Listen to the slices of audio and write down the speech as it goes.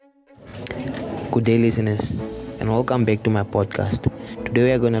Good day, listeners, and welcome back to my podcast. Today,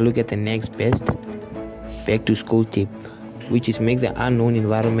 we are going to look at the next best back to school tip, which is make the unknown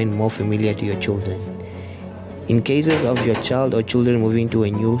environment more familiar to your children. In cases of your child or children moving to a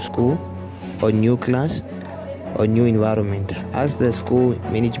new school or new class or new environment, ask the school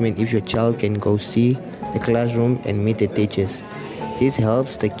management if your child can go see the classroom and meet the teachers. This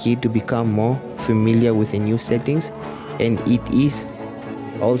helps the kid to become more familiar with the new settings, and it is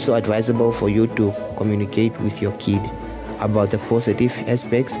also advisable for you to communicate with your kid about the positive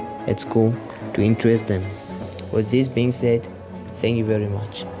aspects at school to interest them. With this being said, thank you very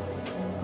much.